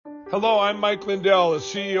Hello, I'm Mike Lindell, the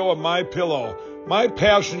CEO of MyPillow. My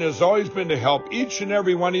passion has always been to help each and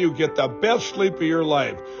every one of you get the best sleep of your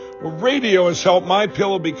life. Well, radio has helped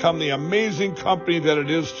MyPillow become the amazing company that it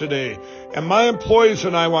is today. And my employees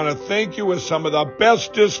and I want to thank you with some of the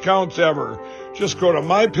best discounts ever. Just go to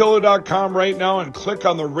MyPillow.com right now and click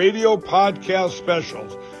on the radio podcast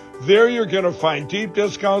specials. There you're going to find deep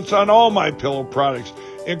discounts on all MyPillow products,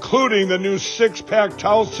 including the new 6-pack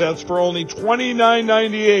towel sets for only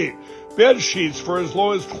 $29.98, bed sheets for as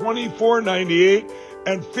low as $24.98,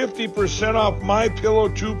 and 50% off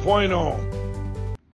MyPillow 2.0.